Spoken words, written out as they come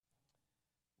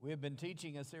We have been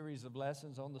teaching a series of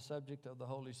lessons on the subject of the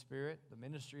Holy Spirit, the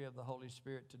ministry of the Holy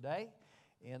Spirit today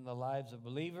in the lives of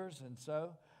believers. And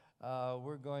so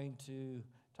we're going to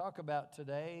talk about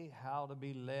today how to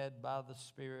be led by the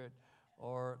Spirit,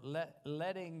 or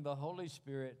letting the Holy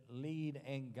Spirit lead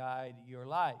and guide your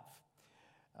life.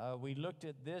 We looked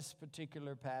at this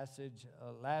particular passage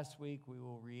last week. We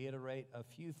will reiterate a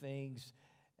few things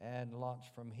and launch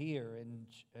from here.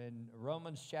 In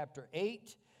Romans chapter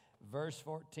 8, verse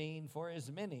 14, for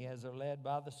as many as are led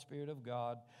by the Spirit of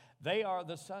God, they are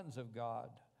the sons of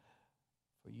God.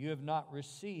 For you have not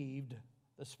received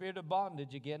the spirit of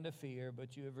bondage again to fear,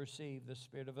 but you have received the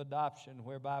spirit of adoption,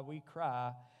 whereby we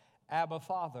cry, Abba,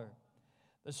 Father.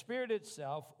 The Spirit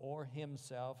itself, or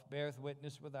Himself, beareth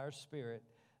witness with our spirit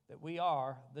that we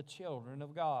are the children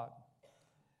of God.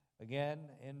 Again,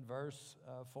 in verse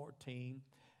 14,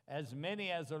 as many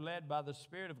as are led by the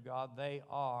Spirit of God, they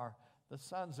are the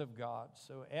sons of God.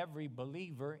 So every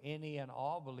believer, any and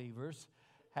all believers,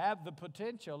 have the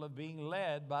potential of being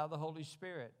led by the Holy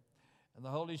Spirit. And the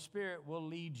Holy Spirit will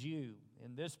lead you.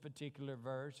 In this particular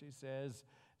verse, he says,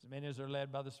 as many as are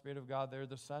led by the Spirit of God, they're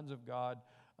the sons of God.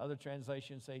 Other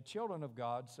translations say children of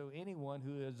God. So anyone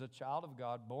who is a child of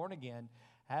God, born again,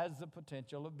 has the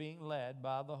potential of being led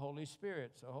by the Holy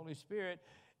Spirit. So Holy Spirit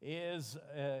is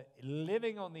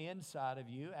living on the inside of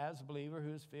you as a believer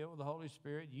who is filled with the Holy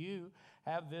Spirit. You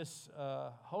have this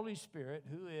Holy Spirit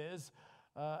who is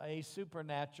a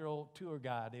supernatural tour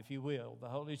guide, if you will. The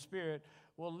Holy Spirit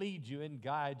will lead you and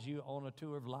guide you on a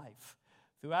tour of life.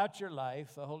 Throughout your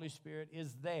life, the Holy Spirit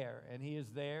is there, and He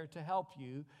is there to help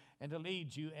you and to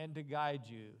lead you and to guide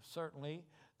you. Certainly,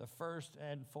 the first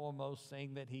and foremost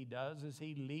thing that He does is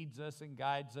He leads us and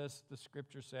guides us. The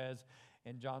Scripture says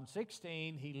in John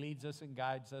 16, He leads us and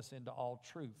guides us into all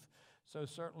truth. So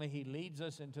certainly He leads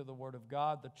us into the Word of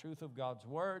God, the truth of God's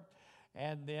Word.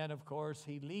 And then, of course,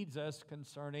 He leads us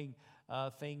concerning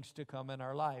things to come in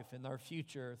our life, in our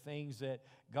future, things that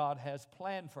God has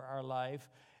planned for our life.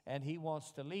 And He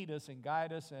wants to lead us and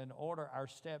guide us and order our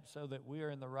steps so that we are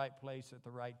in the right place at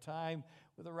the right time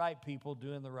with the right people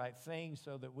doing the right things,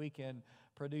 so that we can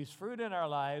produce fruit in our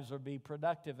lives or be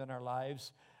productive in our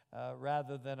lives,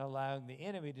 rather than allowing the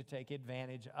enemy to take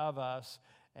advantage of us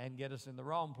and get us in the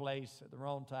wrong place at the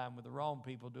wrong time with the wrong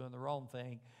people doing the wrong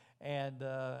thing, and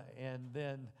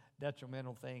then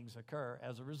detrimental things occur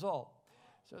as a result.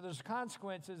 So there's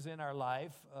consequences in our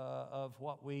life of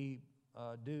what we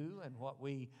do and what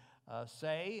we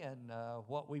say and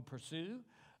what we pursue.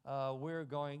 We're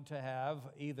going to have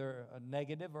either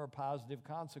negative or positive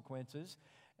consequences,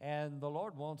 and the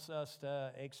Lord wants us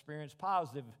to experience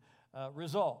positive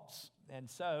results. And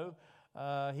so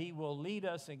He will lead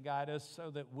us and guide us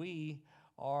so that we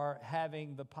are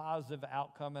having the positive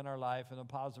outcome in our life and a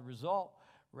positive result,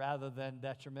 rather than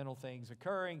detrimental things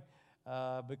occurring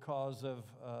because of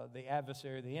the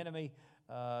adversary, the enemy,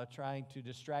 trying to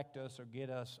distract us or get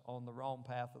us on the wrong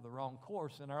path or the wrong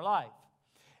course in our life.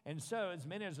 And so, as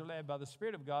many as are led by the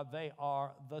Spirit of God, they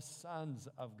are the sons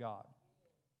of God,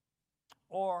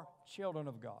 or children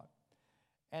of God.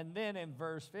 And then in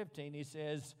verse 15, he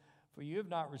says, for you have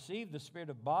not received the spirit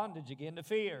of bondage again to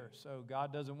fear. So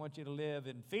God doesn't want you to live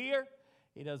in fear.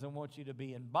 He doesn't want you to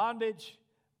be in bondage,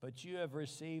 but you have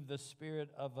received the spirit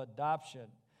of adoption,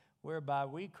 whereby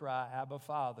we cry, Abba,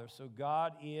 Father. So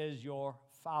God is your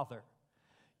Father.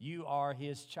 You are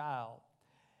His child.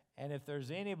 And if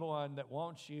there's anyone that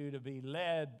wants you to be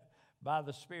led by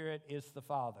the Spirit, it's the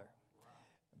Father.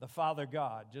 The Father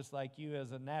God. Just like you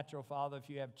as a natural father, if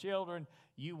you have children,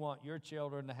 you want your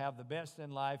children to have the best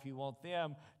in life. You want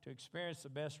them to experience the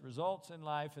best results in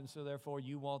life, and so therefore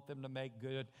you want them to make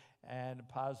good and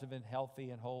positive and healthy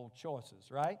and whole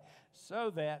choices, right?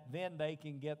 So that then they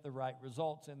can get the right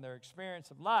results in their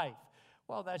experience of life.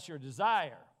 Well, that's your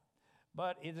desire,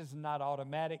 but it is not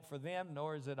automatic for them,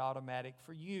 nor is it automatic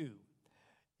for you.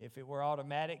 If it were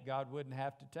automatic, God wouldn't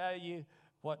have to tell you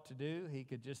what to do. He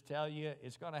could just tell you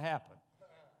it's going to happen,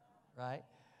 right?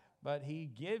 But He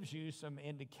gives you some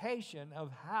indication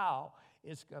of how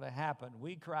it's going to happen.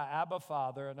 We cry, Abba,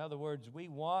 Father. In other words, we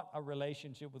want a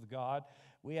relationship with God.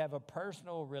 We have a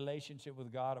personal relationship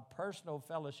with God, a personal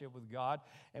fellowship with God,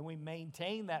 and we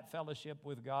maintain that fellowship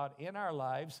with God in our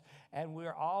lives, and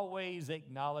we're always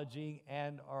acknowledging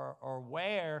and are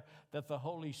aware that the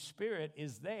Holy Spirit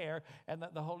is there and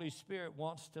that the Holy Spirit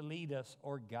wants to lead us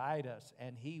or guide us,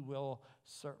 and He will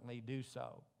certainly do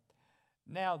so.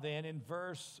 Now then, in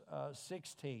verse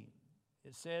 16,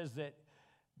 it says that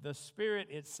the Spirit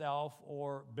itself,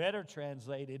 or better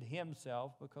translated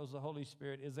Himself, because the Holy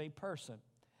Spirit is a person.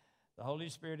 The Holy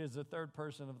Spirit is the third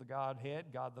person of the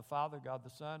Godhead, God the Father, God the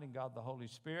Son, and God the Holy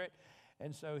Spirit.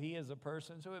 And so he is a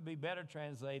person, so it would be better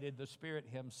translated, the Spirit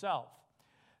himself.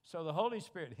 So the Holy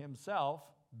Spirit himself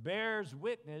bears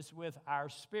witness with our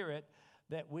spirit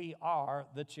that we are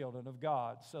the children of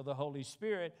God. So the Holy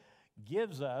Spirit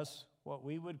gives us what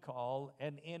we would call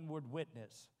an inward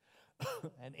witness.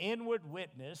 An inward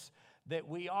witness that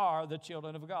we are the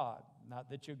children of God.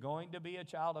 Not that you're going to be a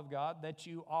child of God, that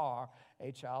you are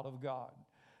a child of God.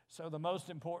 So the most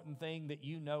important thing that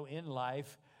you know in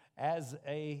life as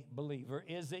a believer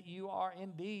is that you are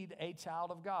indeed a child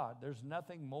of God. There's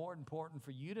nothing more important for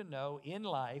you to know in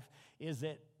life is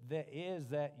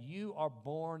that you are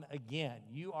born again.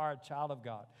 You are a child of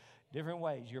God. Different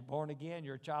ways. You're born again.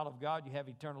 You're a child of God. You have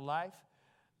eternal life.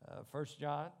 1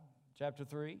 John chapter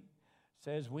 3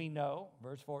 says we know,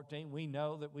 verse 14, we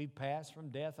know that we pass from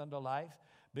death unto life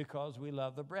because we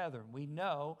love the brethren. We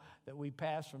know that we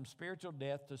pass from spiritual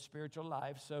death to spiritual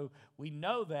life, so we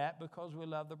know that because we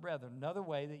love the brethren. Another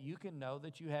way that you can know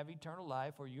that you have eternal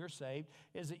life or you're saved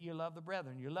is that you love the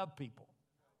brethren. You love people.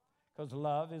 Because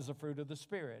love is the fruit of the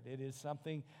Spirit. It is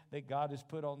something that God has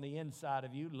put on the inside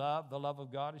of you. Love, the love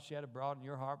of God is shed abroad in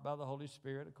your heart by the Holy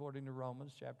Spirit, according to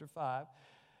Romans chapter 5.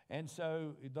 And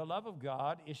so the love of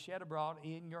God is shed abroad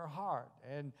in your heart.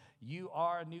 And you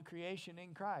are a new creation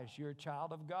in Christ. You're a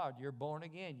child of God. You're born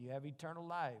again. You have eternal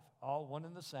life. All one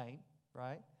and the same,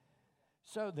 right?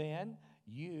 So then,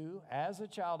 you, as a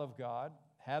child of God,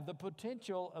 have the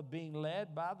potential of being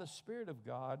led by the Spirit of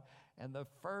God. And the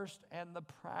first and the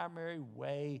primary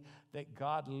way that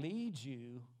God leads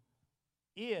you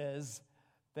is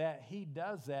that He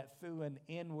does that through an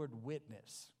inward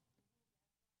witness.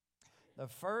 The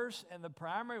first and the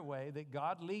primary way that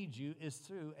God leads you is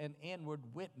through an inward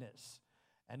witness.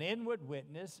 An inward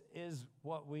witness is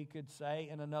what we could say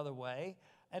in another way,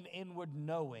 an inward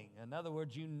knowing. In other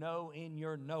words, you know in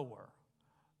your knower,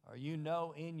 or you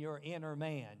know in your inner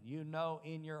man, you know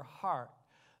in your heart,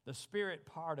 the spirit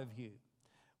part of you.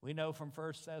 We know from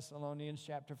 1 Thessalonians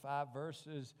chapter 5,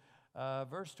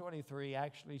 verse 23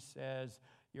 actually says,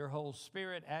 your whole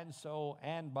spirit and soul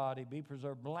and body be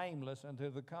preserved blameless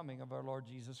until the coming of our Lord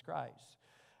Jesus Christ.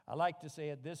 I like to say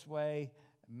it this way,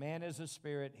 man is a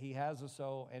spirit, he has a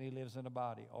soul, and he lives in a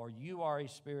body. Or you are a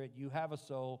spirit, you have a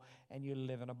soul, and you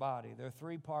live in a body. There are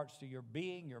three parts to your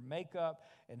being, your makeup,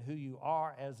 and who you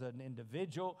are as an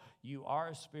individual. You are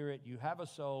a spirit, you have a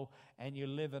soul, and you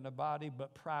live in a body,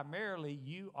 but primarily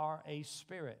you are a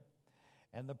spirit.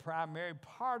 And the primary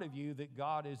part of you that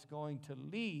God is going to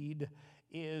lead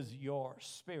is your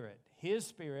spirit. His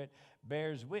Spirit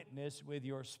bears witness with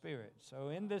your spirit. So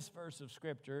in this verse of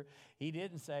Scripture, he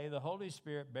didn't say the Holy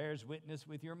Spirit bears witness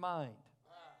with your mind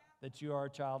that you are a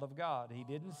child of God. He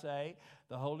didn't say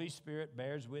the Holy Spirit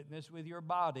bears witness with your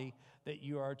body that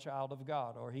you are a child of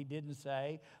God. Or he didn't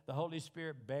say the Holy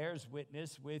Spirit bears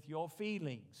witness with your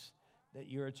feelings that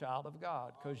you're a child of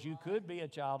God. Because you could be a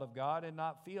child of God and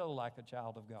not feel like a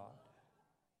child of God.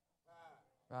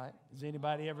 Right? Has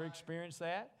anybody ever experienced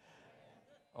that?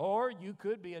 Or you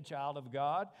could be a child of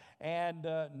God and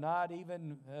not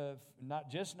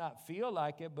feel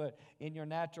like it, but in your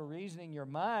natural reasoning, your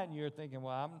mind, you're thinking,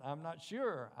 well, I'm not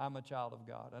sure I'm a child of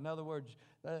God. In other words,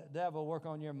 the devil work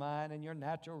on your mind and your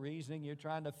natural reasoning. You're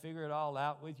trying to figure it all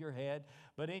out with your head,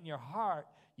 but in your heart,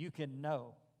 you can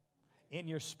know. In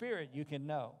your spirit, you can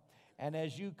know. And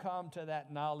as you come to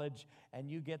that knowledge and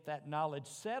you get that knowledge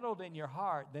settled in your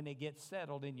heart, then it gets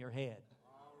settled in your head.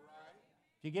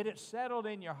 If you get it settled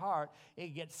in your heart,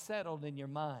 it gets settled in your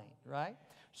mind, right?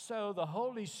 So the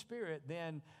Holy Spirit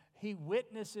then, He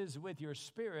witnesses with your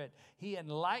spirit. He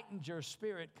enlightens your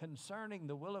spirit concerning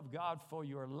the will of God for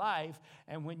your life.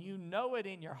 And when you know it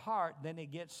in your heart, then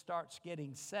it starts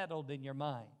getting settled in your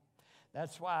mind.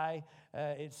 That's why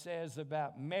it says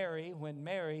about Mary, when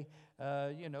Mary,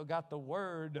 got the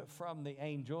word from the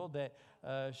angel that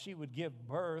she would give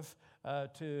birth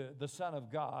to the Son of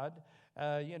God.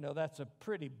 That's a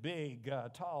pretty big,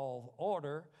 tall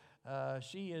order.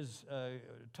 She is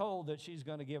told that she's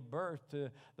going to give birth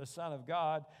to the Son of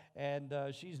God, and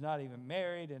she's not even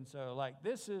married. And so,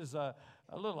 this is a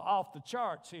little off the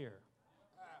charts here.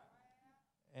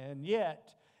 And yet,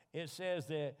 it says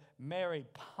that Mary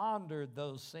pondered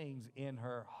those things in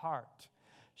her heart.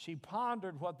 She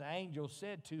pondered what the angel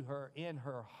said to her in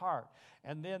her heart.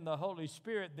 And then the Holy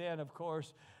Spirit then, of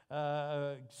course,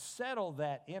 settled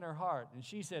that in her heart. And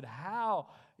she said,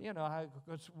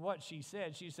 what she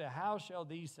said, how shall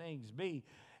these things be?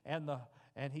 And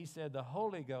he said, the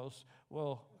Holy Ghost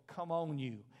will come on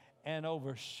you. and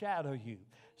overshadow you.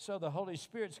 So the Holy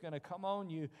Spirit's going to come on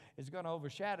you, is going to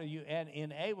overshadow you and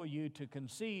enable you to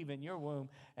conceive in your womb,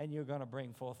 and you're going to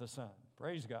bring forth a son.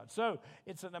 Praise God. So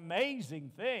it's an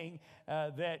amazing thing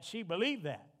that she believed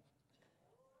that.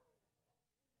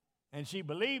 And she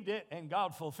believed it, and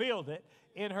God fulfilled it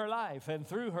in her life and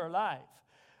through her life.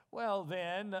 Well,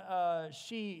 then,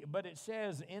 but it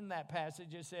says in that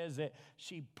passage, it says that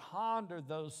she pondered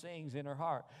those things in her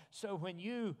heart. So when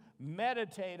you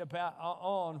meditate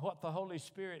on what the Holy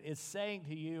Spirit is saying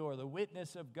to you, or the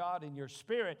witness of God in your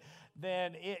spirit,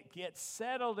 then it gets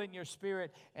settled in your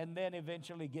spirit, and then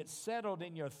eventually gets settled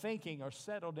in your thinking or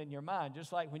settled in your mind.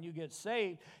 Just like when you get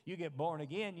saved, you get born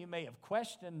again, you may have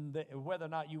questioned whether or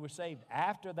not you were saved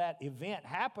after that event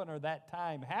happened or that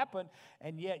time happened,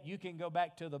 and yet you can go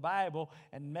back to the Bible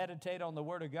and meditate on the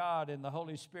Word of God, and the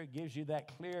Holy Spirit gives you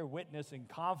that clear witness and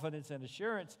confidence and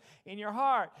assurance in your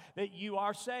heart that you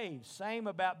are saved. Same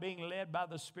about being led by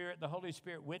the Spirit. The Holy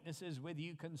Spirit witnesses with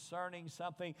you concerning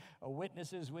something, or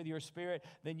witnesses with your spirit.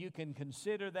 Then you can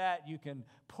consider that. You can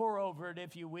pore over it,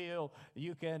 if you will.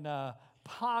 You can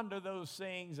ponder those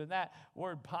things, and that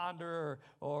word ponder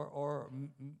or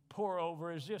pore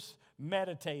over is just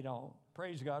meditate on.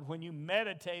 Praise God. When you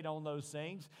meditate on those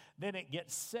things, then it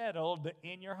gets settled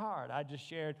in your heart. I just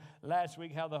shared last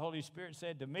week how the Holy Spirit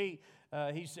said to me,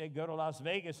 he said, go to Las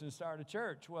Vegas and start a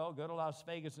church. Well, go to Las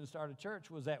Vegas and start a church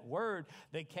was that word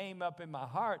that came up in my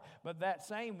heart, but that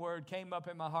same word came up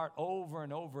in my heart over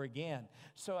and over again.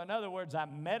 So in other words, I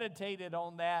meditated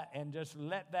on that and just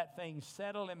let that thing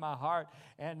settle in my heart,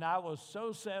 and I was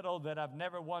so settled that I've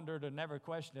never wondered or never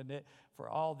questioned it for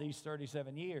all these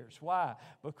 37 years. Why?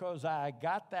 Because I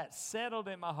got that settled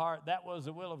in my heart. That was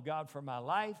the will of God for my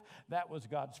life. That was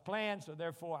God's plan, so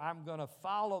therefore I'm going to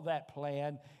follow that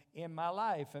plan in my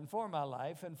life and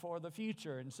for the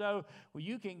future. And so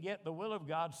you can get the will of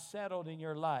God settled in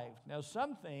your life. Now,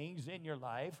 some things in your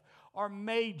life are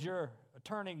major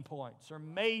turning points or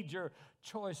major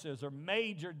choices or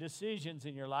major decisions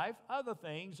in your life. Other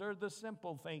things are the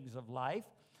simple things of life.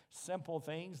 Simple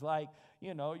things like,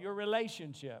 your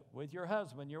relationship with your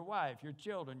husband, your wife, your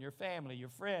children, your family, your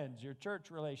friends, your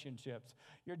church relationships,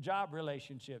 your job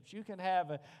relationships. You can have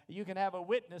a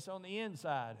witness on the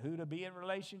inside, who to be in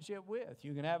relationship with.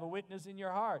 You can have a witness in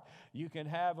your heart. You can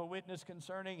have a witness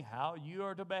concerning how you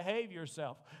are to behave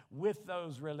yourself with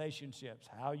those relationships,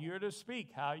 how you're to speak,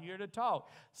 how you're to talk.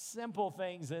 Simple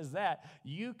things as that.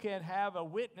 You can have a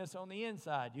witness on the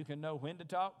inside. You can know when to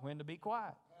talk, when to be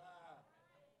quiet.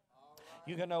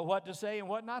 You can know what to say and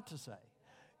what not to say.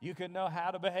 You can know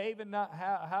how to behave and not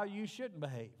how you shouldn't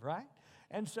behave, right?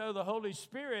 And so the Holy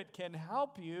Spirit can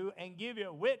help you and give you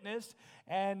a witness,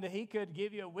 and He could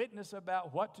give you a witness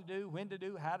about what to do, when to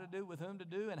do, how to do, with whom to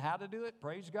do, and how to do it.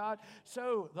 Praise God.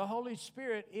 So the Holy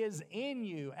Spirit is in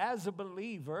you as a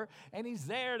believer, and He's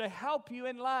there to help you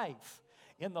in life.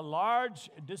 In the large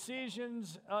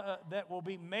decisions that will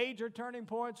be major turning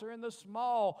points, or in the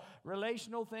small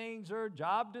relational things or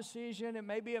job decision. It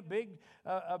may be a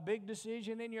big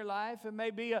decision in your life. It may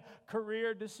be a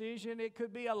career decision. It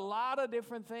could be a lot of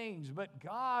different things. But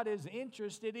God is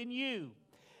interested in you.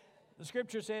 The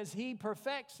Scripture says He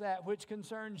perfects that which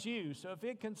concerns you. So if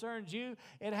it concerns you,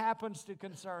 it happens to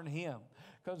concern Him.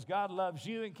 Because God loves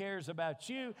you and cares about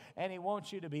you, and He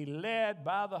wants you to be led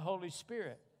by the Holy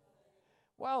Spirit.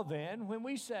 Well then, when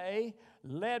we say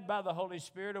led by the Holy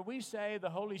Spirit, or we say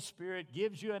the Holy Spirit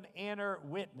gives you an inner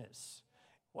witness,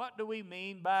 what do we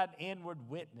mean by an inward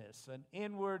witness, an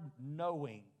inward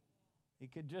knowing?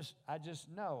 I just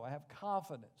know, I have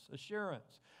confidence,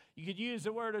 assurance. You could use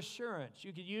the word assurance.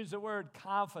 You could use the word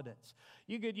confidence.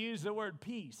 You could use the word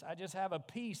peace. I just have a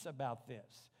peace about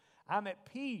this. I'm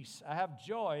at peace. I have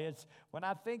joy. It's when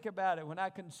I think about it, when I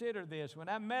consider this, when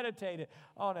I meditate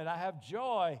on it, I have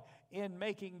joy in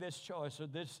making this choice or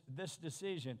this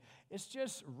decision. It's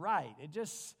just right. It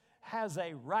just has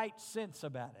a right sense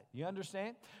about it. You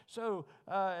understand? So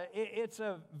it's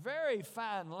a very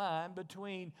fine line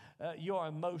between your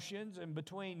emotions and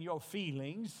between your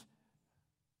feelings.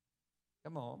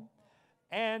 Come on.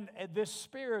 And this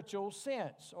spiritual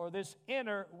sense or this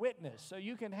inner witness. So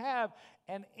you can have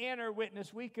an inner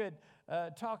witness. We could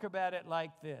talk about it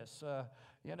like this.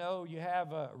 You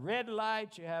have a red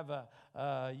light, you have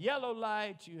a yellow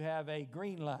light, you have a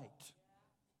green light.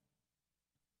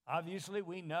 Obviously,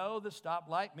 we know the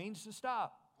stoplight means to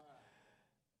stop.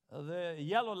 The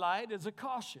yellow light is a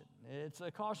caution. It's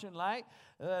a caution light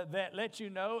that lets you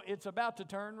know it's about to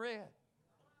turn red.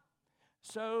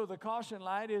 So the caution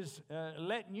light is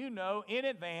letting you know in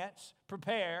advance,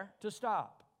 prepare to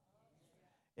stop.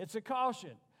 It's a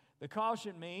caution. The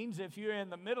caution means if you're in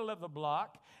the middle of the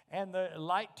block and the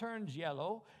light turns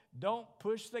yellow, don't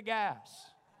push the gas.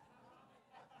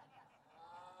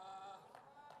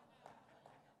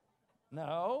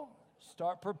 No,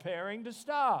 start preparing to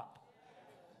stop.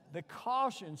 The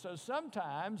caution. So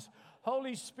sometimes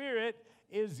Holy Spirit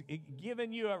is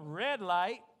giving you a red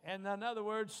light, and in other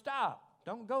words, stop.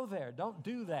 Don't go there. Don't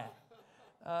do that.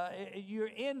 You're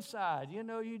inside.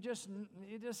 You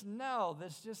just know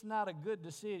this is just not a good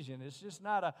decision. It's just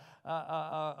not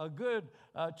a good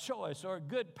choice or a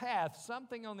good path.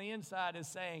 Something on the inside is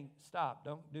saying, stop,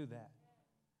 don't do that.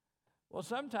 Well,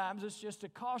 sometimes it's just a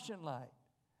caution light.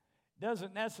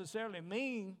 Doesn't necessarily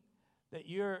mean that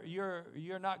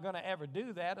you're not going to ever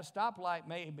do that. A stoplight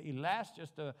may last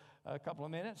just a couple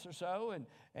of minutes or so,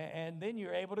 and then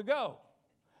you're able to go.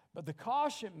 But the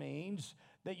caution means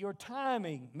that your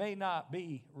timing may not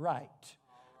be right.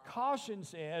 Caution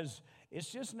says it's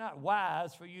just not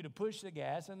wise for you to push the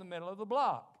gas in the middle of the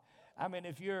block. I mean,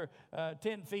 if you're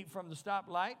 10 feet from the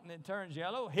stoplight and it turns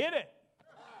yellow, hit it.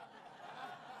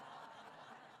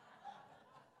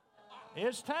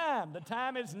 It's time. The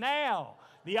time is now.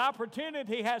 The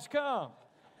opportunity has come.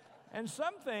 And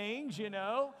some things in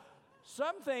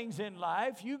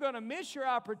life, you're going to miss your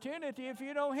opportunity if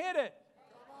you don't hit it.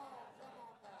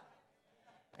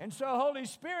 And so Holy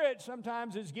Spirit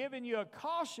sometimes is giving you a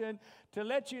caution to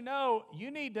let you know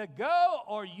you need to go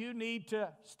or you need to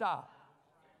stop.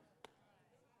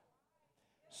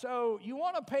 So you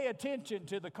want to pay attention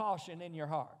to the caution in your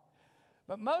heart.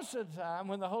 But most of the time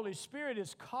when the Holy Spirit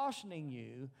is cautioning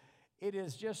you, it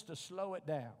is just to slow it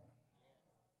down.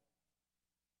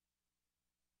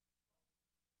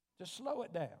 Just slow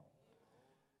it down.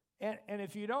 And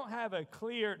if you don't have a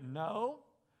clear no,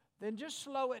 then just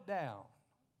slow it down.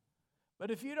 But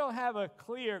if you don't have a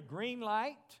clear green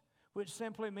light, which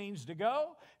simply means to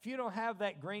go, if you don't have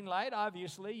that green light,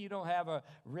 obviously you don't have a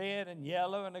red and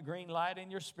yellow and a green light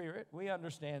in your spirit. We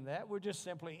understand that. We're just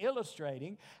simply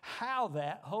illustrating how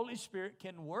that Holy Spirit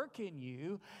can work in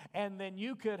you, and then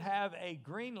you could have a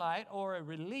green light or a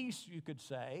release, you could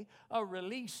say, a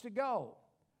release to go.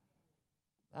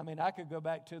 I mean, I could go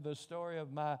back to the story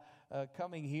of my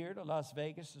coming here to Las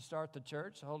Vegas to start the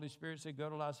church. The Holy Spirit said, go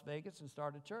to Las Vegas and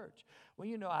start a church. Well,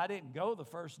 I didn't go the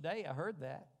first day I heard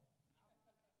that.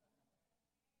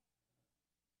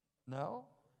 No,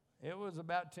 it was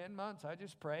about 10 months. I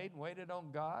just prayed and waited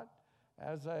on God.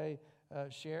 As I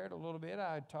shared a little bit,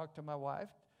 I talked to my wife.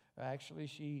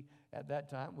 Actually, at that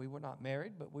time, we were not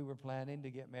married, but we were planning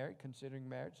to get married, considering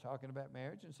marriage, talking about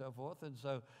marriage and so forth. And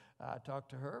so I talked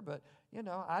to her, but,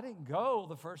 I didn't go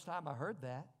the first time I heard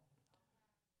that.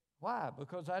 Why?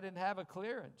 Because I didn't have a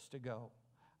clearance to go.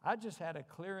 I just had a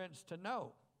clearance to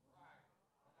know.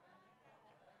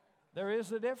 There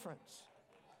is a difference.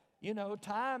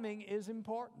 Timing is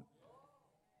important.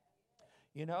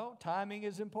 Timing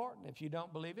is important. If you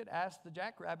don't believe it, ask the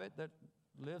jackrabbit that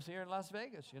lives here in Las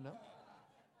Vegas,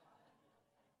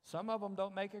 Some of them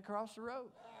don't make it across the road.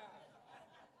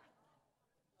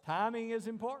 Timing is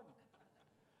important.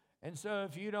 And so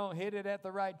if you don't hit it at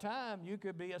the right time, you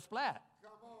could be a splat.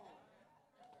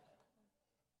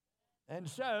 And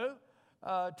so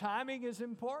timing is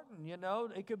important,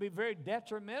 It could be very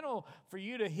detrimental for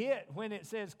you to hit when it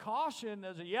says caution,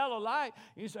 there's a yellow light.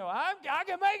 You say, I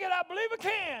can make it, I believe I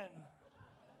can.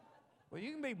 Well,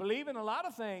 you can be believing a lot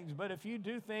of things, but if you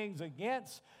do things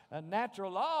against a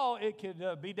natural law, it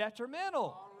could be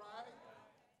detrimental.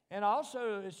 And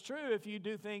also, it's true if you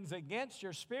do things against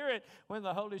your spirit when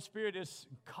the Holy Spirit is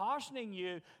cautioning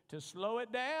you to slow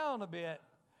it down a bit.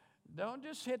 Don't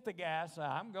just hit the gas.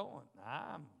 I'm going.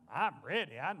 I'm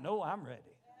ready. I know I'm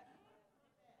ready.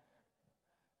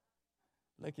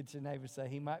 Look at your neighbor and say,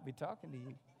 he might be talking to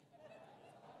you.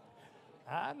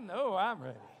 I know I'm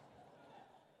ready.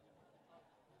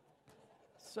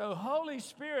 So Holy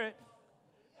Spirit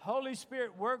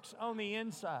works on the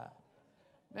inside.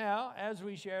 Now, as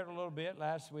we shared a little bit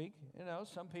last week,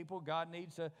 some people God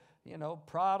needs to,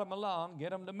 prod them along,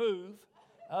 get them to move.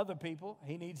 Other people,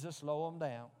 he needs to slow them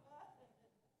down.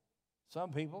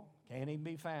 Some people can't even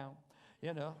be found.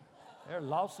 They're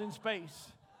lost in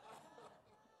space.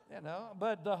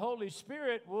 But the Holy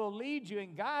Spirit will lead you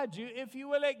and guide you if you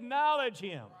will acknowledge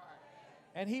him.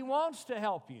 And he wants to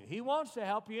help you. He wants to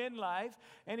help you in life,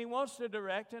 and he wants to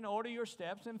direct and order your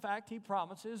steps. In fact, he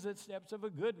promises that steps of a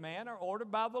good man are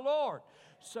ordered by the Lord.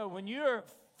 So when you're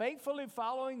faithfully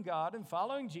following God and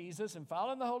following Jesus and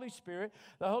following the Holy Spirit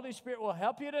will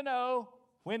help you to know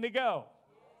when to go.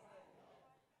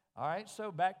 All right,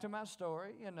 so back to my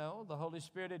story. You know, the Holy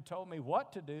Spirit had told me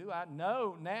what to do. I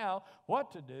know now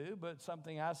what to do, but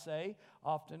something I say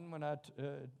often when I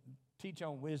teach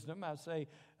on wisdom, I say,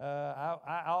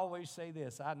 I always say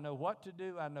this: I know what to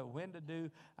do, I know when to do,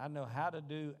 I know how to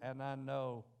do, and I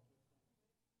know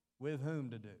with whom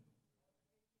to do.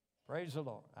 Praise the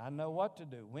Lord. I know what to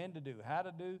do, when to do, how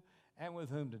to do, and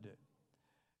with whom to do.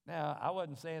 Now, I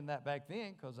wasn't saying that back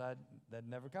then because that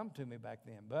never come to me back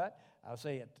then, but I'll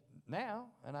say it now,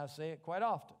 and I say it quite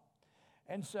often.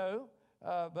 And so,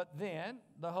 but then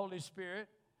the Holy Spirit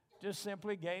just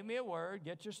simply gave me a word: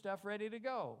 get your stuff ready to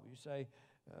go. You say,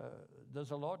 does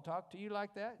the Lord talk to you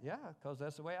like that? Yeah, because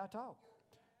that's the way I talk.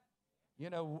 You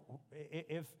know,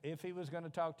 if he was going to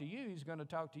talk to you, he's going to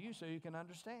talk to you so you can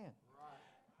understand.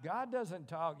 God doesn't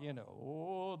talk, you know,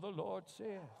 oh, the Lord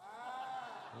said.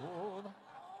 Oh,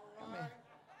 I mean,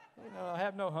 you know,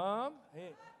 have no hum.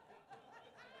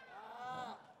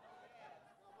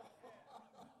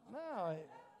 No,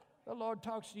 the Lord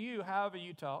talks to you however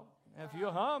you talk. If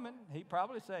you're humming, he'd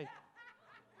probably say,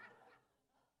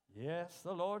 yes,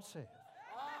 the Lord said.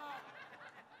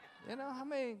 You know, I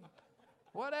mean,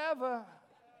 whatever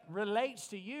relates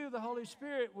to you, the Holy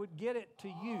Spirit would get it to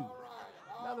you.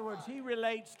 In other words, he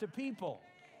relates to people.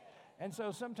 And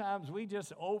so sometimes we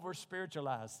just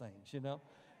over-spiritualize things, you know.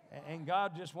 And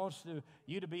God just wants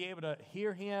you to be able to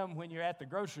hear him when you're at the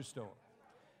grocery store.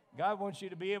 God wants you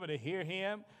to be able to hear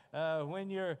him when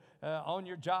you're on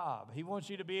your job. He wants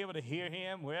you to be able to hear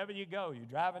him wherever you go. You're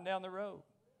driving down the road.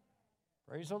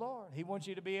 Praise the Lord. He wants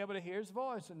you to be able to hear his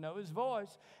voice and know his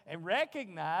voice and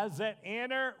recognize that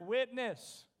inner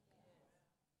witness.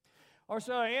 Or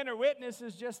so an inner witness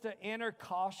is just an inner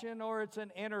caution, or it's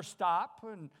an inner stop,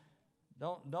 and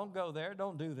don't go there,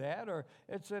 don't do that. Or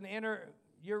it's an inner,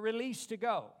 you're released to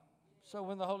go. So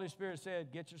when the Holy Spirit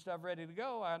said, get your stuff ready to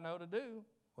go, I know to do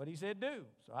what he said do.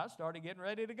 So I started getting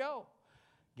ready to go,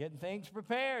 getting things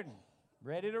prepared, and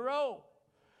ready to roll.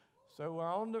 So we're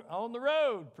on the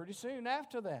road pretty soon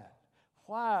after that.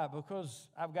 Why? Because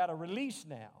I've got a release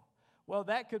now. Well,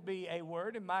 that could be a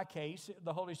word. In my case,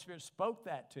 the Holy Spirit spoke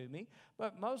that to me.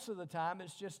 But most of the time,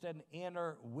 it's just an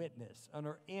inner witness,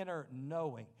 an inner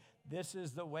knowing. This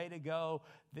is the way to go.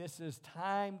 This is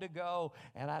time to go.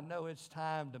 And I know it's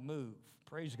time to move.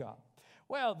 Praise God.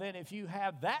 Well, then, if you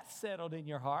have that settled in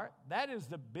your heart, that is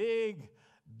the big,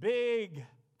 big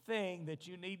thing that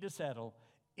you need to settle.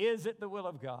 Is it the will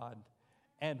of God?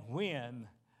 And when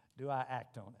do I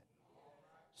act on it?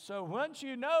 So once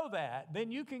you know that, then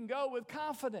you can go with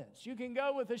confidence. You can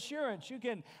go with assurance. You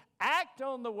can act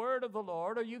on the word of the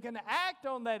Lord, or you can act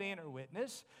on that inner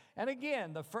witness. And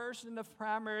again, the first and the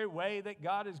primary way that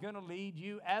God is going to lead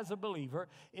you as a believer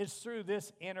is through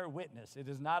this inner witness. It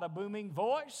is not a booming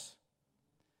voice.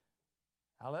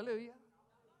 Hallelujah.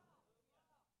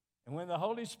 And when the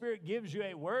Holy Spirit gives you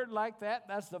a word like that,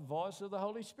 that's the voice of the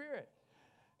Holy Spirit.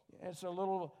 It's a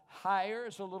little higher,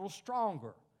 it's a little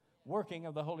stronger working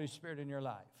of the Holy Spirit in your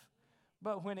life.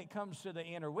 But when it comes to the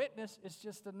inner witness, it's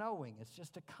just a knowing. It's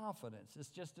just a confidence. It's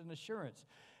just an assurance.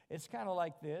 It's kind of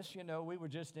like this. You know, we were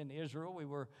just in Israel. We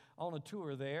were on a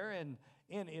tour there. And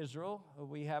in Israel,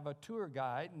 we have a tour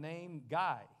guide named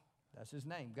Guy. That's his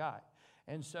name, Guy.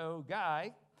 And so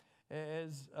Guy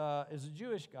is a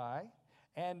Jewish guy.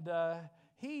 And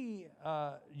he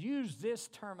used this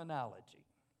terminology.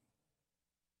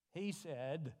 He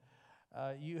said,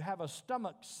 you have a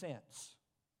stomach sense.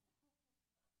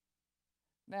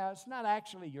 Now, it's not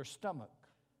actually your stomach.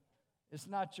 It's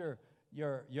not your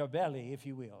belly, if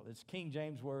you will. It's King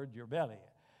James word, your belly.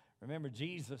 Remember,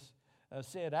 Jesus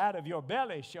said, out of your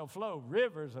belly shall flow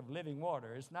rivers of living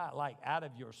water. It's not like out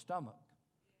of your stomach.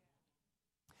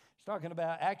 It's talking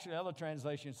about, actually, other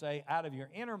translations say, out of your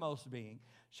innermost being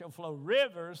shall flow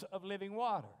rivers of living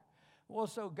water. Well,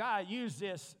 so God used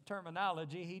this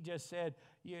terminology. He just said,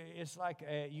 it's like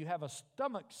you have a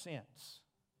stomach sense.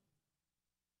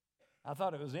 I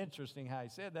thought it was interesting how he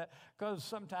said that, because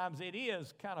sometimes it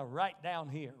is kind of right down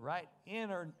here, right?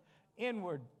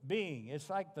 Inward being. It's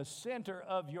like the center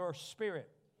of your spirit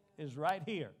is right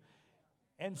here.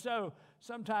 And so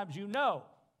sometimes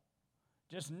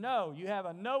just know, you have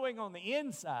a knowing on the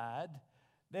inside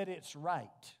that it's right.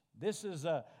 This is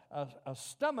a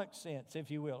stomach sense, if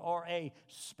you will, or a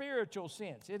spiritual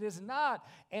sense. It is not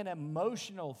an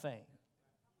emotional thing.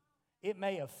 It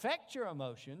may affect your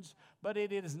emotions, but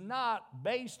it is not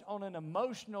based on an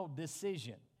emotional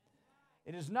decision.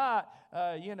 It is not,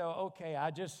 okay,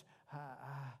 I just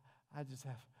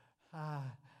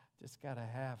got to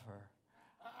have her.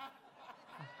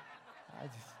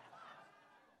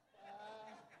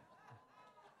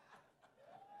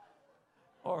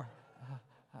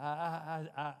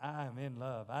 I am in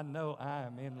love. I know I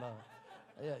am in love.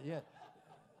 Yeah.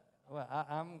 Well,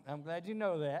 I'm glad you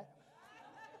know that.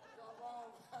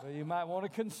 But you might want to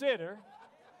consider,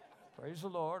 praise the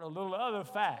Lord, a little other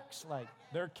facts like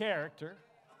their character.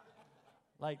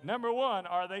 Like, number one,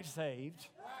 are they saved?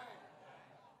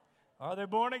 Are they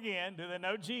born again? Do they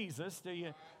know Jesus? Do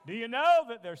you know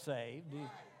that they're saved?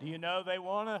 Do you know they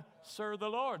want to serve the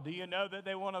Lord? Do you know that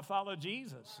they want to follow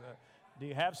Jesus? Do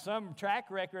you have some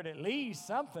track record, at least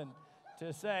something,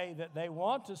 to say that they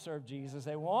want to serve Jesus,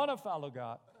 they want to follow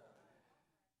God?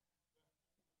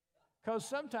 Because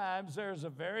sometimes there's a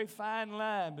very fine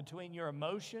line between your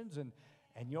emotions and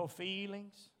your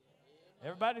feelings.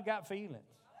 Everybody's got feelings,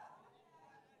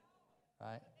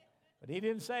 right? But he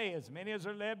didn't say as many as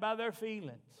are led by their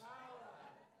feelings.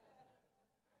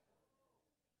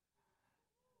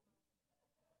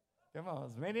 Come on,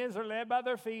 as many as are led by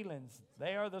their feelings,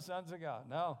 they are the sons of God.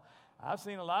 No, I've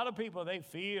seen a lot of people, they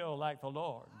feel like the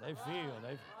Lord.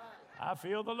 I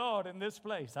feel the Lord in this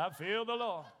place. I feel the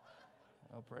Lord.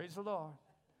 Oh, praise the Lord.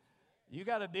 You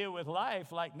got to deal with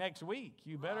life like next week.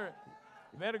 You better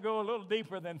go a little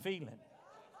deeper than feeling.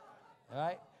 All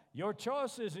right? Your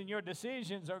choices and your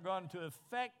decisions are going to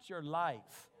affect your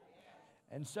life.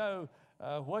 And so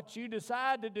what you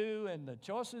decide to do and the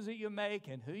choices that you make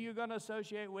and who you're going to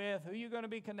associate with, who you're going to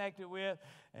be connected with,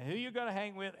 and who you're going to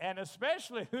hang with, and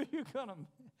especially who you're going to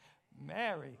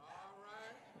marry.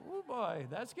 Oh, boy,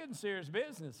 that's getting serious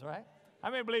business, right?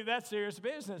 How many believe that's serious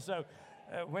business? So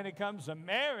when it comes to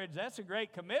marriage, that's a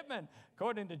great commitment.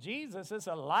 According to Jesus, it's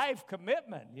a life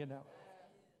commitment, you know.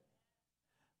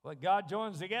 What God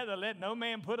joins together, let no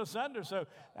man put asunder. So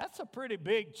that's a pretty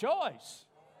big choice.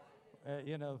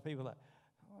 You know, people are like,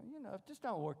 oh, you know, if this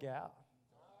don't work out,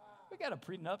 we got a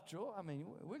prenuptial. I mean,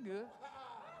 we're good.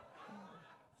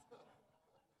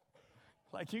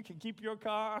 Like you can keep your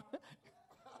car.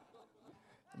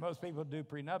 Most people do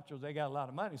prenuptials. They got a lot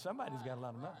of money. Somebody's got a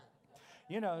lot of money.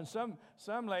 You know, and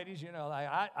some ladies, you know, like,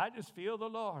 I just feel the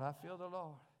Lord. I feel the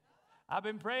Lord. I've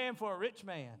been praying for a rich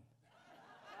man.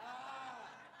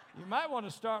 You might want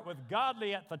to start with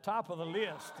godly at the top of the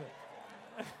list.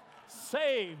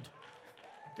 Saved.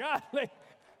 Godly.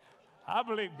 I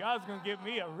believe God's going to give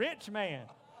me a rich man.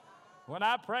 When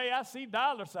I pray, I see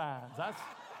dollar signs.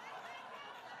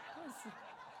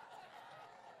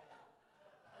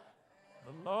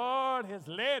 The Lord has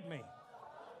led me.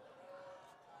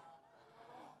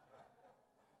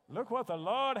 Look what the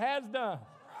Lord has done.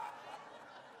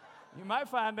 You might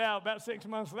find out about 6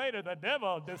 months later the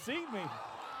devil deceived me.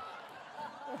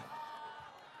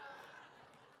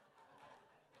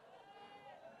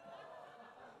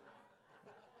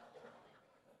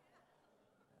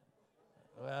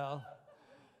 Well,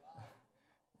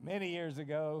 many years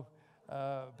ago,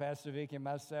 Pastor Vic and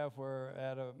myself were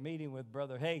at a meeting with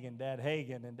Brother Hagin, Dad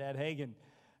Hagin, and Dad Hagin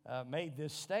made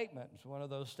this statement. It's one of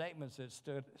those statements that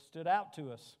stood out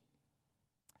to us.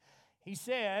 He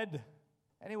said,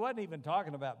 and he wasn't even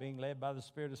talking about being led by the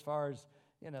Spirit as far as,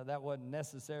 you know, that wasn't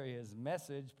necessarily his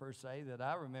message per se that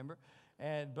I remember.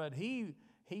 But he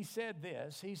said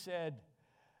this. He said,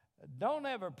 don't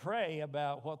ever pray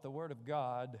about what the Word of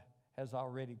God has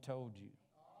already told you.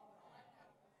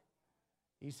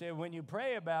 He said, when you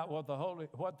pray about what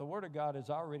the Word of God has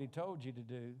already told you to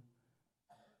do,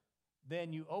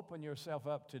 then you open yourself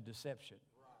up to deception.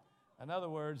 In other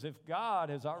words, if God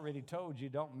has already told you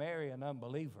don't marry an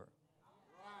unbeliever,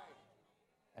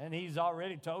 and He's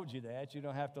already told you that, you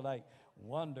don't have to like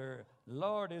wonder,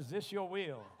 Lord, is this your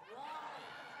will?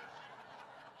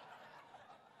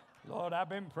 Lord, I've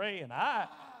been praying.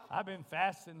 I've been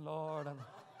fasting, Lord.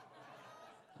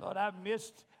 Lord, I've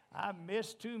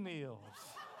missed 2 meals.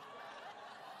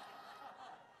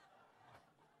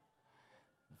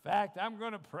 In fact, I'm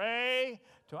going to pray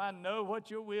till I know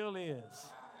what your will is.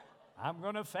 I'm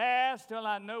going to fast till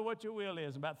I know what your will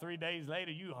is. About 3 days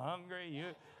later, you hungry.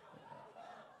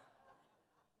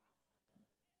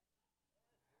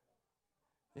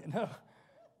 You know,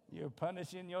 you're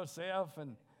punishing yourself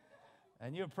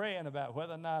and you're praying about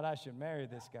whether or not I should marry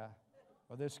this guy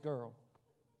or this girl.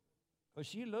 But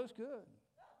she looks good.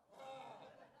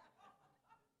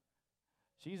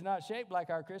 She's not shaped like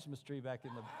our Christmas tree back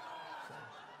in the...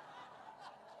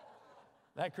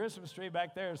 That Christmas tree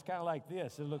back there is kind of like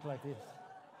this. It looked like this.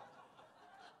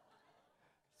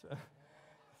 So,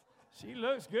 she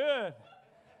looks good.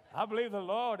 I believe the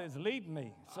Lord is leading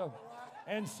me. So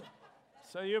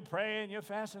you're praying, you're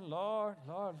fasting, Lord,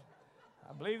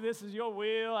 I believe this is your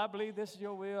will. I believe this is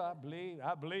your will. I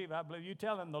believe. You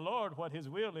tell him the Lord what his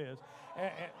will is.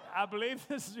 And I believe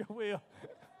this is your will.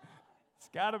 It's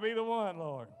got to be the one,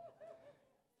 Lord.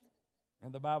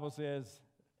 And the Bible says,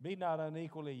 be not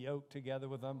unequally yoked together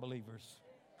with unbelievers.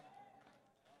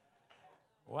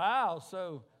 Wow,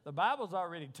 so the Bible's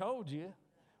already told you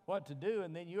what to do,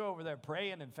 and then you're over there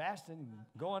praying and fasting and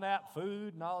going out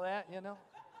food and all that, you know.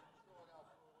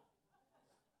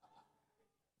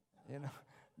 You know,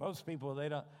 most people, they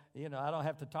don't, you know, I don't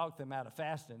have to talk them out of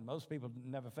fasting. Most people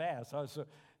never fast. So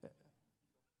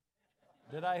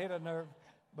did I hit a nerve?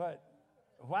 But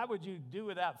why would you do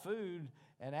without food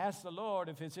and ask the Lord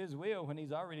if it's His will when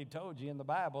He's already told you in the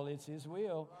Bible it's His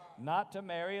will not to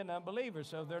marry an unbeliever?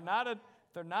 So if they're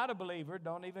not a believer,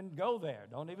 don't even go there.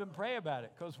 Don't even pray about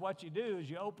it, because what you do is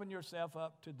you open yourself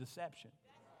up to deception.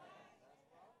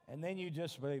 And then you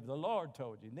just believe the Lord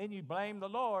told you. And then you blame the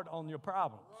Lord on your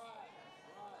problems.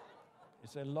 You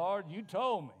say, Lord, you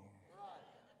told me.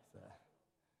 So,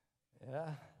 yeah,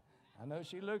 I know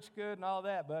she looks good and all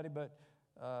that, buddy, but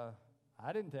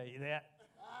I didn't tell you that.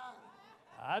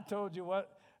 I told you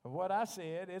what I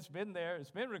said. It's been there.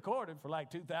 It's been recorded for like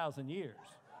 2,000 years.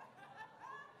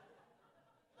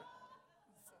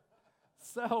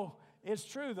 So it's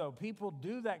true, though. People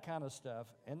do that kind of stuff,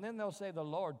 and then they'll say the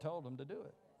Lord told them to do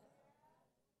it.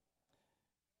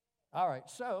 All right,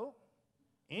 so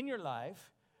in your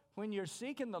life, when you're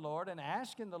seeking the Lord and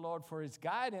asking the Lord for His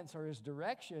guidance or His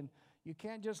direction, you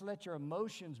can't just let your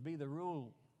emotions be the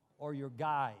rule or your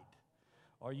guide.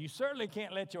 Or you certainly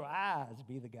can't let your eyes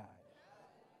be the guide.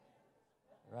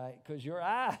 Right? Because your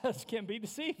eyes can be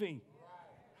deceiving.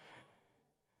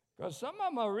 Because some of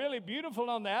them are really beautiful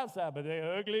on the outside, but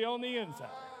they're ugly on the inside.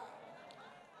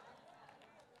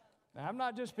 Now, I'm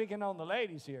not just picking on the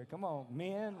ladies here. Come on,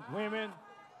 men, women.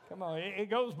 Come on, it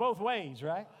goes both ways,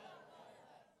 right?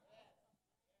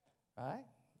 Right?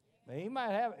 He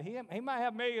might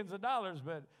have millions of dollars,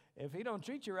 but if he don't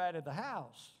treat you right at the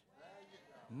house,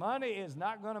 money is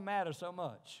not going to matter so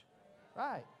much.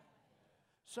 Right?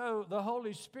 So the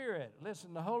Holy Spirit,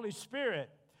 listen, the Holy Spirit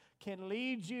can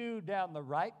lead you down the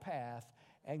right path,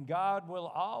 and God will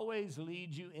always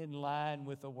lead you in line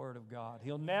with the Word of God.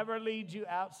 He'll never lead you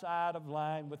outside of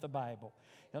line with the Bible.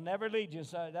 He'll never lead you.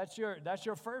 So that's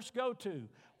your first go-to.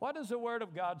 What does the Word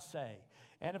of God say?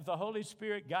 And if the Holy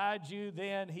Spirit guides you,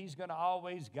 then He's going to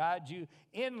always guide you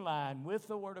in line with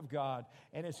the Word of God.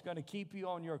 And it's going to keep you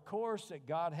on your course that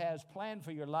God has planned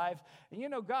for your life. And you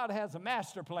know, God has a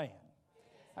master plan.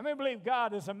 I mean, believe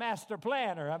God is a master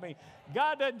planner. I mean,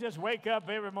 God doesn't just wake up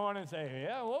every morning and say,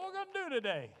 yeah, what we're going to do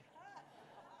today?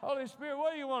 Holy Spirit,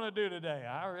 what do you want to do today?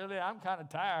 I'm kind of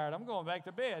tired. I'm going back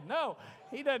to bed. No,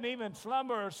 He doesn't even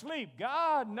slumber or sleep.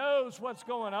 God knows what's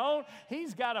going on.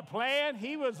 He's got a plan.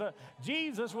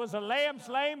 Jesus was a lamb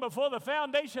slain before the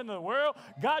foundation of the world.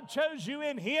 God chose you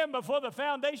in Him before the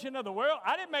foundation of the world.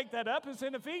 I didn't make that up. It's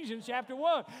in Ephesians chapter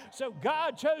 1. So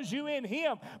God chose you in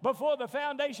Him before the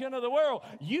foundation of the world.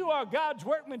 You are God's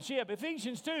workmanship.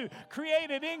 Ephesians 2,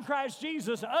 created in Christ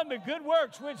Jesus unto good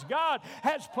works, which God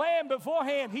has planned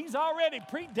beforehand. He's already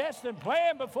predestined,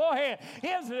 planned beforehand. He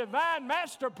has a divine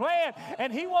master plan,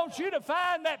 and He wants you to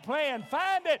find that plan.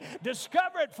 Find it,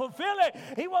 discover it, fulfill it.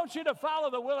 He wants you to follow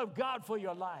the will of God for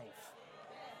your life.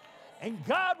 And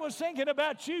God was thinking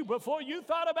about you before you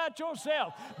thought about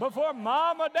yourself, before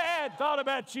mom or dad thought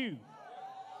about you.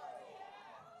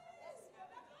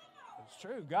 It's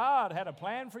true. God had a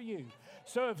plan for you.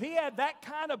 So if He had that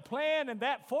kind of plan and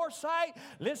that foresight,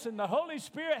 listen, the Holy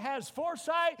Spirit has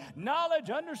foresight, knowledge,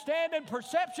 understanding,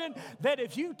 perception, that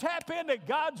if you tap into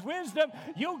God's wisdom,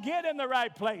 you'll get in the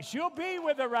right place. You'll be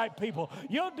with the right people.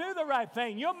 You'll do the right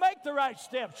thing. You'll make the right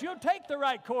steps. You'll take the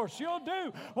right course. You'll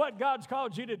do what God's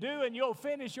called you to do, and you'll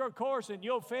finish your course, and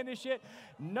you'll finish it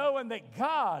knowing that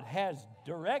God has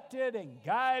directed and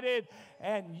guided,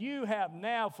 and you have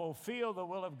now fulfilled the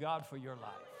will of God for your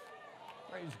life.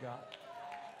 Praise God.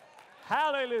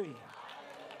 Hallelujah.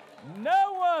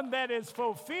 No one that has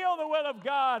fulfilled the will of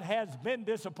God has been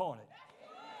disappointed.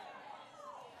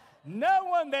 No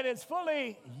one that has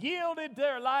fully yielded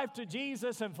their life to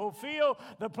Jesus and fulfilled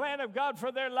the plan of God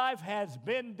for their life has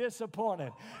been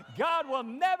disappointed. God will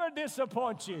never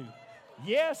disappoint you.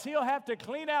 Yes, He'll have to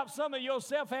clean out some of your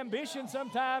self-ambition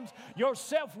sometimes, your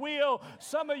self-will,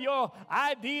 some of your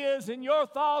ideas and your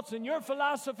thoughts and your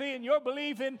philosophy and your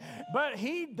belief in, but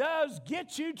He does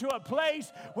get you to a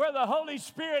place where the Holy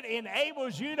Spirit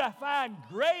enables you to find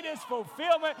greatest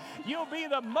fulfillment. You'll be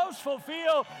the most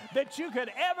fulfilled that you could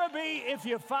ever be if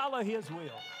you follow His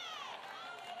will.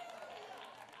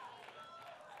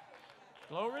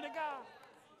 Glory to God.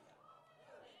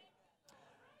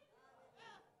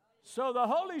 So the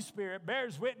Holy Spirit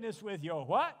bears witness with your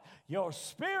what? Your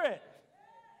spirit.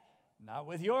 Not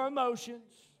with your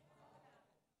emotions.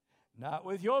 Not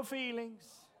with your feelings.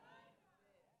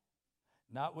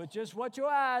 Not with just what your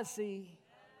eyes see.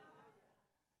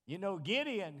 You know,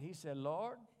 Gideon, he said,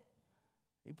 Lord,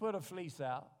 he put a fleece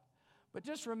out. But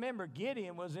just remember,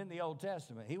 Gideon was in the Old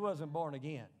Testament. He wasn't born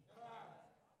again.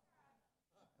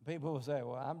 People will say,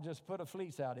 well, I'm just put a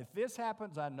fleece out. If this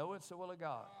happens, I know it's the will of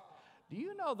God. Do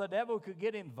you know the devil could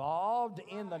get involved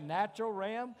in the natural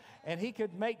realm and he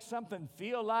could make something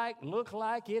look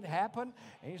like it happened?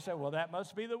 And you say, well, that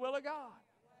must be the will of God.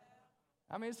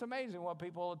 I mean, it's amazing what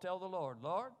people will tell the Lord.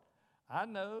 Lord, I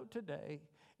know today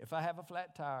if I have a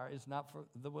flat tire, it's not for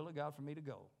the will of God for me to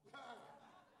go.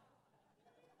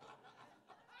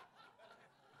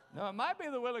 No, it might be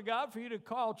the will of God for you to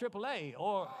call AAA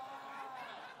or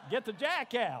get the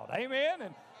jack out, amen,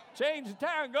 and change the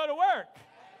tire and go to work.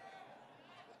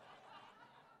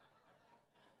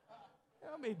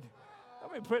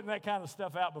 Don't be putting that kind of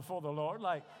stuff out before the Lord,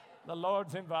 like the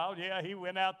Lord's involved. Yeah, he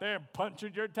went out there and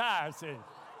punctured your tire. Said,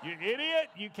 you idiot,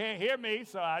 you can't hear me,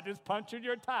 so I just punctured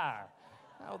your tire.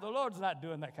 No, the Lord's not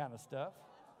doing that kind of stuff.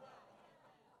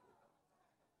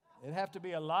 It'd have to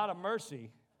be a lot of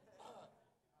mercy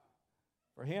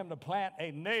for him to plant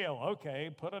a nail. Okay,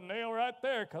 put a nail right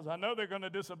there because I know they're going to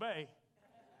disobey.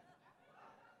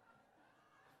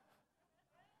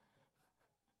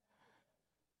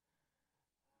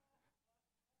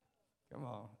 Come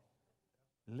on.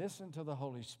 Listen to the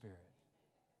Holy Spirit.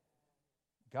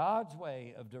 God's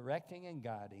way of directing and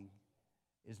guiding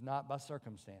is not by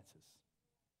circumstances.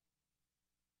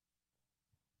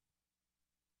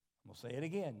 I'm going to say it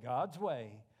again. God's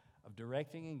way of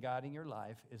directing and guiding your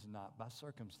life is not by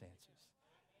circumstances.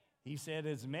 He said,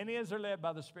 as many as are led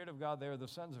by the Spirit of God, they are the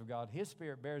sons of God. His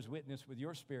Spirit bears witness with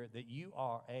your spirit that you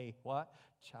are a what?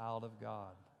 Child of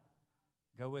God.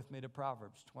 Go with me to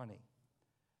Proverbs 20.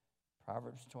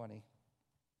 Proverbs 20.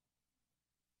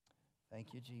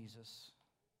 Thank you, Jesus.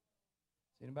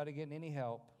 Is anybody getting any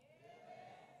help?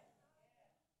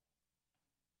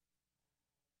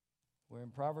 We're in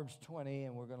Proverbs 20,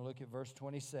 and we're going to look at verse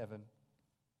 27.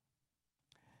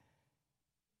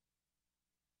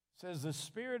 It says, the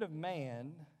spirit of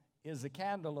man is the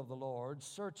candle of the Lord,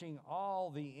 searching all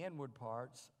the inward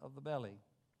parts of the belly.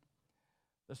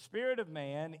 The spirit of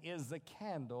man is the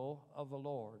candle of the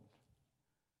Lord.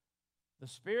 The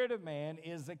spirit of man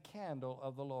is the candle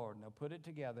of the Lord. Now put it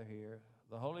together here.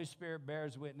 The Holy Spirit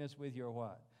bears witness with your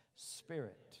what?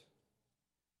 Spirit.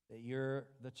 That you're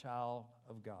the child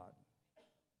of God.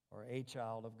 Or a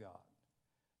child of God.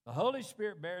 The Holy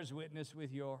Spirit bears witness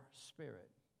with your spirit.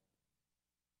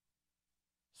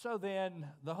 So then,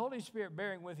 the Holy Spirit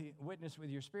bearing witness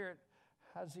with your spirit,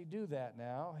 how does he do that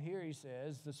now? Here he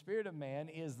says, the spirit of man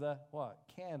is the what?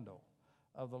 Candle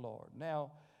of the Lord.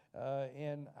 Now,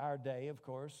 in our day, of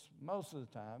course, most of the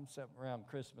time, except around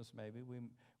Christmas maybe,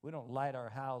 we don't light our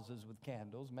houses with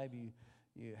candles. Maybe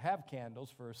you have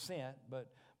candles for a scent, but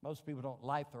most people don't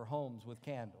light their homes with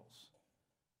candles.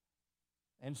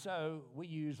 And so we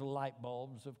use light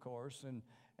bulbs, of course,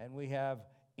 and we have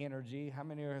energy. How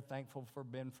many are thankful for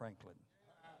Ben Franklin?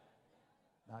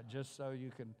 Not just so you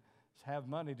can have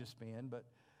money to spend, but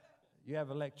you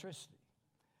have electricity.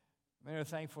 How many are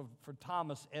thankful for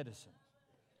Thomas Edison?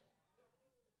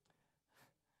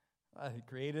 He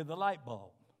created the light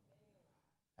bulb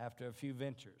after a few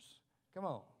ventures. Come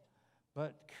on.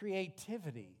 But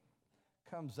creativity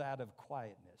comes out of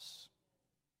quietness.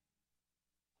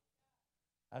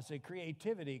 I say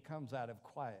creativity comes out of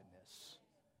quietness.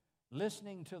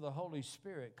 Listening to the Holy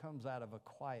Spirit comes out of a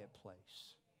quiet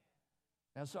place.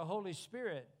 Now, so Holy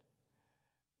Spirit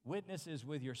witnesses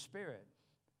with your spirit.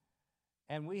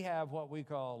 And we have what we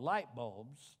call light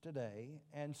bulbs today.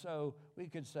 And so we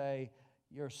could say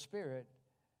your spirit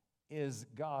is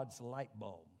God's light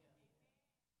bulb.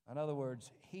 In other words,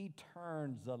 he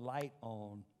turns the light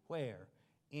on where?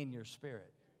 In your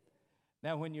spirit.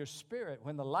 Now, when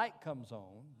the light comes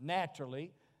on,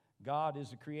 naturally, God is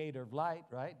the creator of light,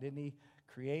 right? Didn't he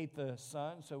create the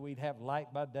sun so we'd have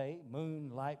light by day,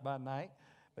 moon, light by night?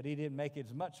 But he didn't make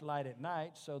as much light at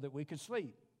night so that we could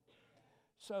sleep.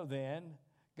 So then,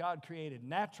 God created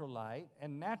natural light,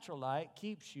 and natural light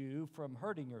keeps you from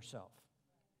hurting yourself.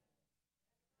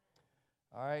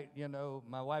 All right, you know,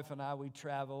 my wife and I, we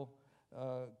travel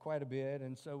quite a bit,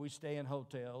 and so we stay in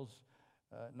hotels.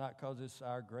 Not because it's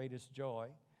our greatest joy.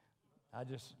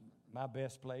 My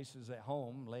best place is at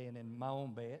home, laying in my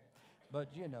own bed.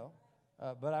 But, you know,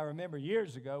 but I remember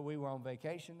years ago, we were on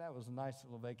vacation. That was a nice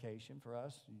little vacation for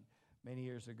us many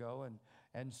years ago.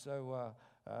 And so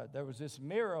there was this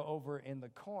mirror over in the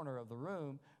corner of the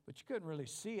room, but you couldn't really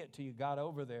see it till you got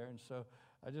over there. And so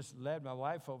I just led my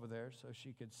wife over there so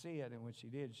she could see it. And when she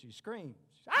did, she screamed,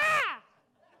 "Ah!"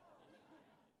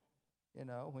 You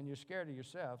know, when you're scared of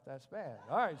yourself, that's bad.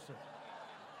 All right, so.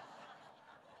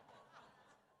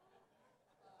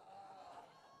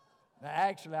 Now,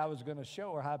 actually, I was going to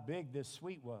show her how big this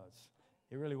suite was.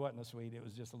 It really wasn't a suite. It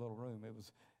was just a little room. It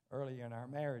was earlier in our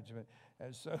marriage. But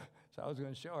so I was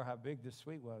going to show her how big this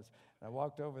suite was. And I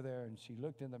walked over there, and she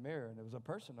looked in the mirror, and there was a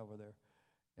person over there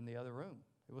in the other room.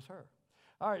 It was her.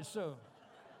 All right, so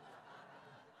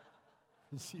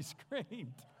she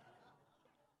screamed.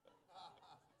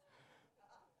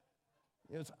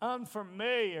 It was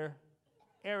unfamiliar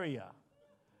area.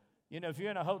 You know, if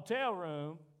you're in a hotel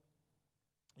room,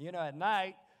 you know, at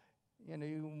night, you know,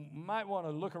 you might want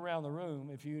to look around the room.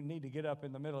 If you need to get up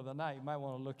in the middle of the night, you might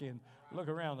want to look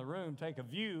around the room, take a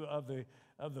view of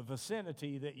the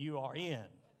vicinity that you are in.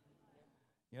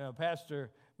 You know,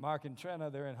 Pastor Mark and Trina,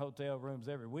 they're in hotel rooms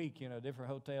every week, you know,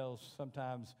 different hotels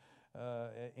sometimes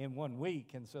in 1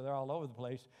 week, and so they're all over the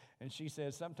place. And she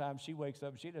says sometimes she wakes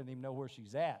up and she doesn't even know where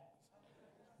she's at,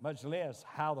 much less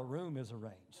how the room is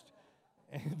arranged.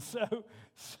 And so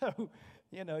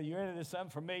you know, you're in this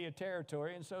unfamiliar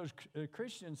territory, and so as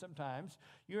Christians sometimes,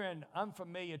 you're in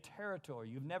unfamiliar territory.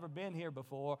 You've never been here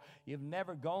before. You've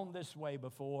never gone this way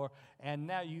before, and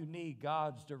now you need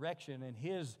God's direction and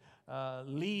His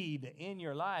lead in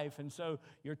your life, and so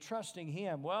you're trusting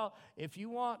Him. Well, if you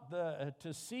want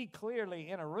to see clearly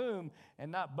in a room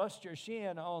and not bust your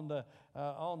shin on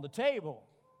the table,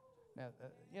 now,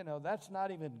 you know, that's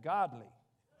not even godly.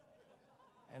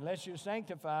 Unless you're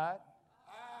sanctified,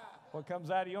 what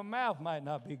comes out of your mouth might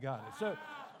not be godly.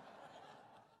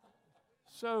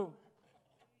 So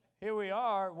here we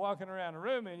are walking around the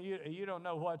room, and you don't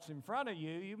know what's in front of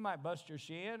you. You might bust your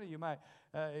shin, or you might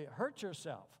hurt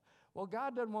yourself. Well,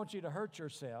 God doesn't want you to hurt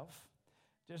yourself.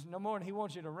 Just no more than He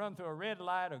wants you to run through a red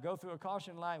light or go through a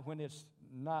caution light when it's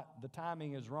not, the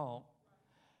timing is wrong.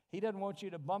 He doesn't want you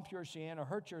to bump your shin or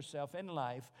hurt yourself in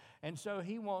life, and so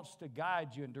He wants to guide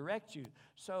you and direct you.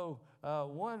 So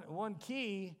one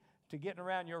key to getting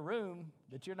around your room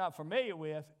that you're not familiar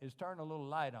with is turn a little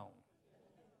light on.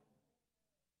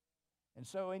 And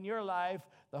so in your life,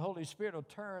 the Holy Spirit will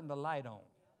turn the light on.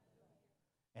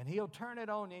 And He'll turn it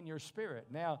on in your spirit.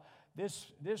 Now,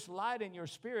 this light in your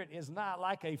spirit is not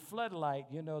like a floodlight,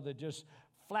 you know, that just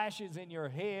flashes in your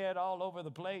head all over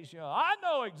the place. You know, I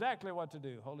know exactly what to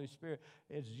do. Holy Spirit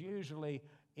is usually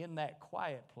in that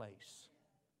quiet place.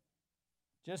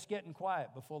 Just getting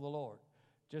quiet before the Lord.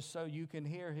 Just so you can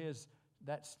hear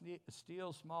that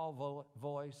still small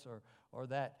voice or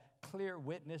that clear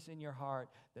witness in your heart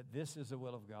that this is the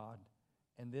will of God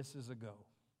and this is a go.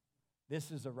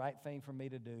 This is the right thing for me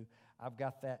to do. I've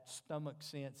got that stomach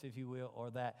sense, if you will,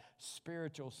 or that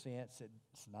spiritual sense.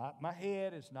 It's not my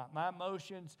head, it's not my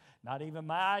emotions, not even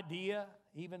my idea,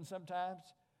 even sometimes.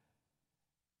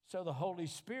 So the Holy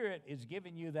Spirit is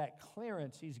giving you that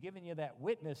clearance. He's giving you that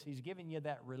witness. He's giving you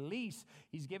that release.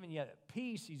 He's giving you that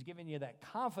peace. He's giving you that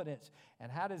confidence.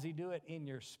 And how does He do it? In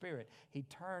your spirit. He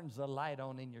turns the light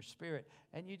on in your spirit,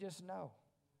 and you just know.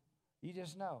 You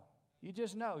just know. You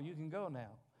just know you can go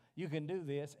now. You can do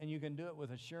this, and you can do it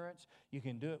with assurance. You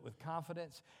can do it with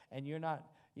confidence, and you're not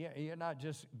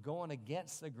just going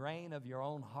against the grain of your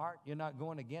own heart. You're not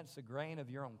going against the grain of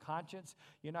your own conscience.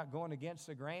 You're not going against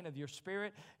the grain of your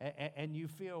spirit, and you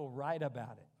feel right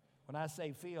about it. When I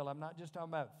say feel, I'm not just talking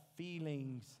about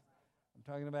feelings. I'm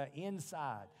talking about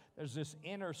inside. There's this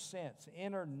inner sense,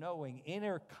 inner knowing,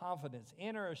 inner confidence,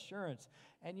 inner assurance,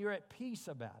 and you're at peace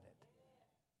about it.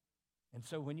 And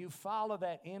so when you follow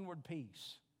that inward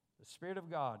peace, the Spirit of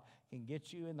God can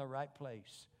get you in the right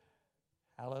place.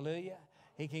 Hallelujah.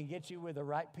 He can get you with the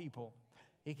right people.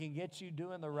 He can get you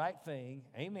doing the right thing.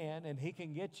 Amen. And He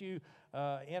can get you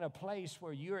in a place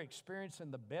where you're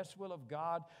experiencing the best will of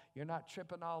God. You're not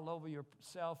tripping all over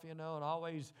yourself, you know, and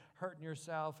always hurting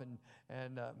yourself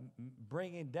and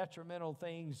bringing detrimental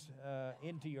things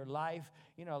into your life.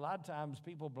 You know, a lot of times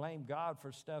people blame God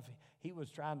for stuff He was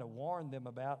trying to warn them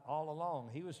about all along.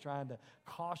 He was trying to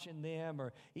caution them,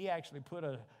 or He actually put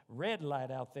a red light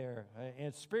out there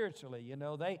and spiritually, you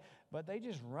know. But they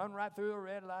just run right through a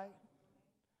red light.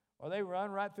 Or they run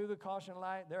right through the caution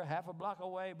light. They're half a block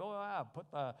away. Boy, I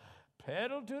put the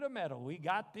pedal to the metal. We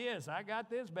got this. I got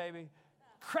this, baby.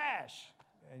 Crash.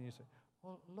 And you say,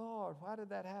 well, Lord, why did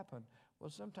that happen?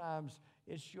 Well, sometimes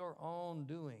it's your own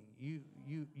doing.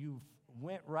 You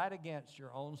went right against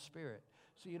your own spirit.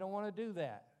 So you don't want to do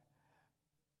that.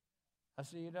 I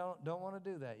say you don't want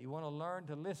to do that. You want to learn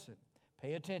to listen,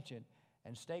 pay attention,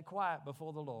 and stay quiet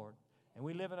before the Lord. And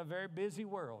we live in a very busy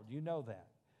world. You know that.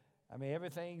 I mean,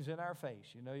 everything's in our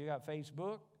face. You know, you got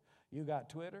Facebook, you got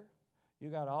Twitter, you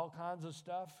got all kinds of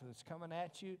stuff that's coming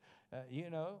at you. You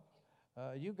know,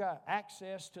 You got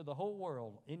access to the whole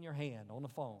world in your hand on the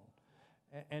phone.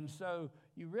 And so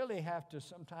you really have to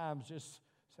sometimes just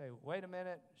say, wait a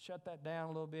minute, shut that down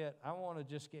a little bit. I want to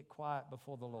just get quiet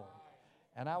before the Lord.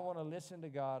 And I want to listen to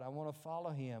God. I want to follow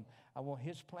Him. I want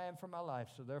His plan for my life.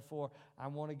 So therefore, I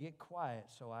want to get quiet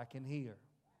so I can hear.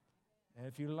 And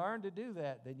if you learn to do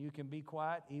that, then you can be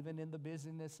quiet even in the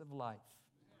busyness of life.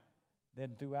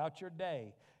 Then throughout your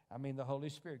day, the Holy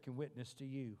Spirit can witness to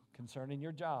you concerning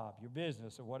your job, your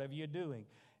business, or whatever you're doing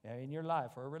in your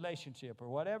life, or a relationship, or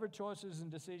whatever choices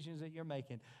and decisions that you're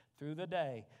making through the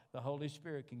day. The Holy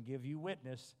Spirit can give you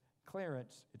witness,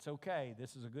 clearance. It's okay.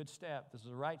 This is a good step. This is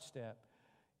the right step.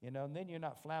 And then you're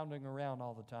not floundering around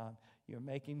all the time. You're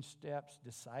making steps,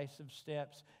 decisive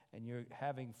steps, and you're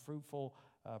having fruitful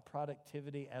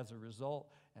productivity as a result.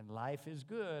 And life is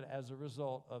good as a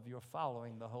result of your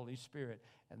following the Holy Spirit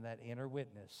and that inner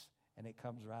witness. And it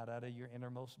comes right out of your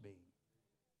innermost being.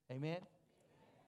 Amen?